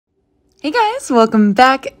Hey guys, welcome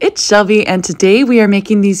back. It's Shelby and today we are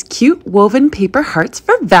making these cute woven paper hearts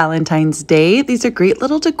for Valentine's Day. These are great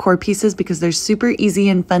little decor pieces because they're super easy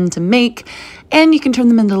and fun to make, and you can turn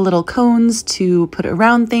them into little cones to put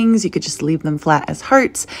around things. You could just leave them flat as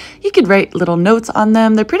hearts. You could write little notes on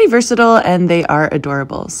them. They're pretty versatile and they are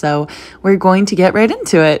adorable. So we're going to get right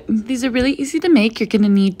into it. These are really easy to make. You're going to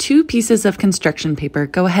need 2 pieces of construction paper.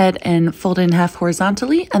 Go ahead and fold in half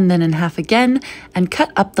horizontally and then in half again and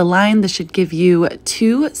cut up the line. This should give you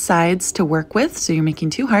 2 sides to work with. So you're making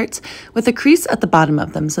 2 hearts with a crease at the bottom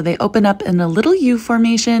of them. So they open up in a little U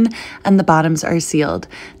formation and the bottoms are sealed.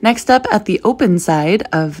 Next up, at the open side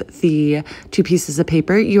of the 2 pieces of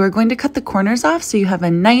paper, you are going to cut the corners off so you have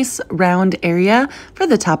a nice round area for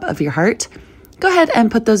the top of your heart. Go ahead and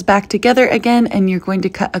put those back together again, and you're going to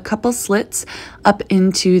cut a couple slits up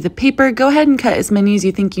into the paper. Go ahead and cut as many as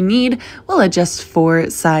you think you need. We'll adjust for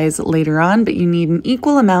size later on, but you need an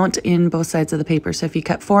equal amount in both sides of the paper. So if you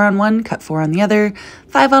cut 4 on one, cut 4 on the other,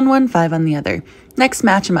 5 on one, 5 on the other. Next,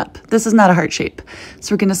 match them up. This is not a heart shape.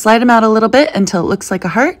 So we're going to slide them out a little bit until it looks like a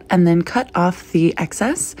heart and then cut off the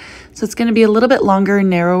excess. So it's going to be a little bit longer and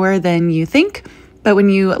narrower than you think. But when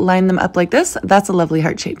you line them up like this, that's a lovely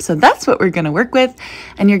heart shape. So that's what we're going to work with.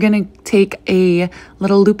 And you're going to take a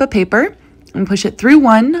little loop of paper and push it through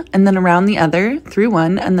one and then around the other, through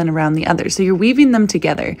one and then around the other. So you're weaving them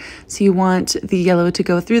together. So you want the yellow to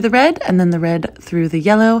go through the red and then the red through the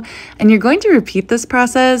yellow. And you're going to repeat this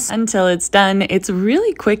process until it's done. It's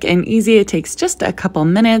really quick and easy. It takes just a couple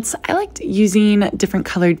minutes. I liked using different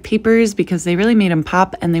colored papers because they really made them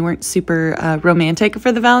pop and they weren't super romantic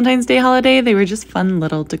for the Valentine's Day holiday. They were just fun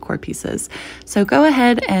little decor pieces. So go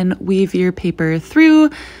ahead and weave your paper through,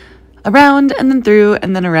 around and then through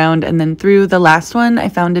and then around and then through. The last one I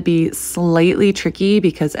found to be slightly tricky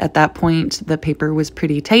because at that point the paper was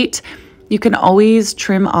pretty tight. You can always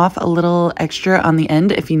trim off a little extra on the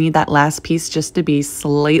end if you need that last piece just to be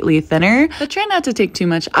slightly thinner, but try not to take too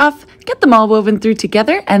much off. Get them all woven through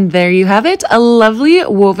together and there you have it, a lovely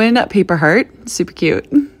woven paper heart. Super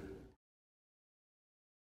cute.